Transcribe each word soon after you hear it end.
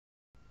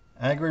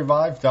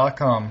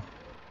agrevive.com,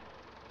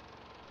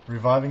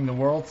 reviving the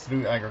world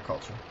through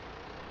agriculture.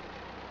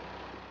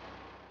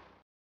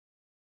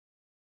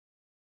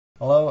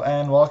 Hello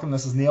and welcome,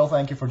 this is Neil,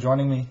 thank you for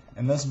joining me.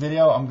 In this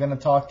video I'm going to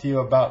talk to you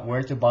about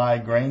where to buy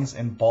grains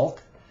in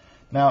bulk.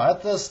 Now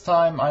at this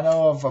time I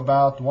know of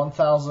about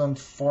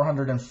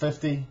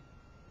 1,450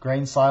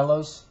 grain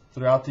silos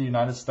throughout the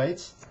United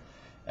States.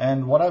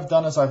 And what I've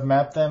done is I've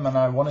mapped them and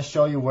I want to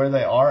show you where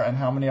they are and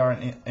how many are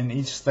in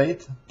each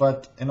state.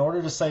 But in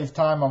order to save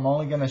time, I'm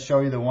only going to show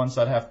you the ones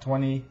that have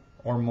 20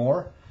 or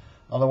more.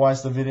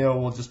 Otherwise the video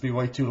will just be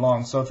way too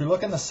long. So if you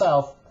look in the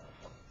south,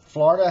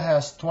 Florida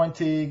has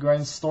 20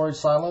 grain storage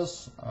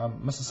silos.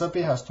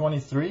 Mississippi has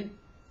 23.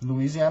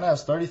 Louisiana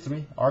has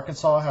 33.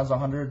 Arkansas has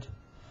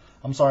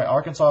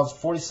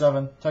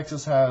 47.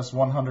 Texas has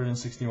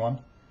 161.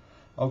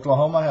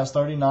 Oklahoma has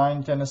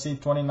 39. Tennessee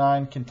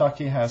 29.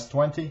 Kentucky has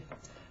 20.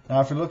 Now,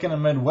 if you look in the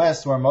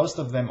Midwest, where most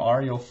of them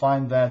are, you'll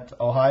find that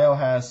Ohio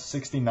has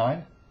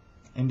 69,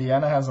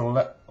 Indiana has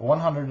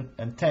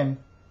 110,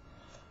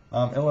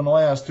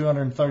 Illinois has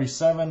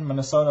 237,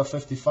 Minnesota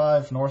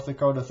 55, North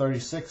Dakota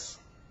 36,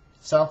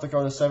 South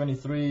Dakota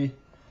 73,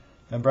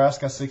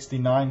 Nebraska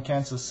 69,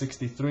 Kansas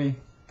 63,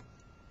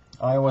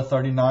 Iowa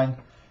 39,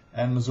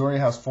 and Missouri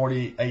has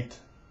 48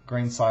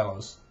 grain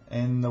silos.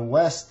 In the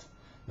West,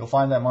 you'll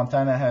find that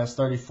Montana has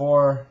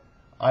 34,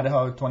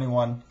 Idaho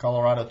 21,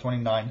 Colorado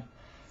 29,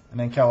 and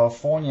then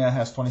California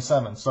has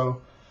 27.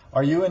 So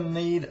are you in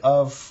need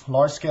of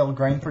large-scale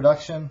grain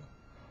production,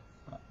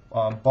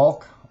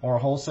 bulk or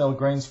wholesale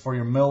grains for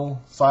your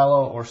mill,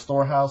 silo, or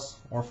storehouse,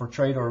 or for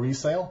trade or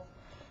resale?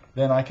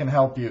 Then I can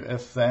help you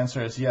if the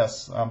answer is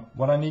yes.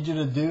 What I need you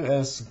to do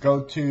is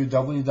go to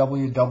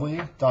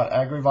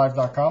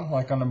www.agrivive.com,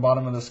 like on the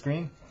bottom of the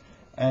screen,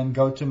 and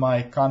go to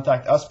my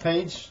Contact Us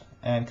page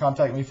and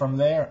contact me from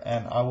there,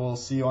 and I will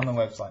see you on the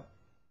website.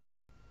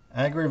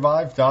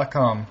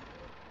 agrivive.com,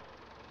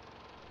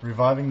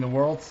 reviving the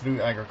world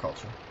through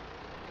agriculture.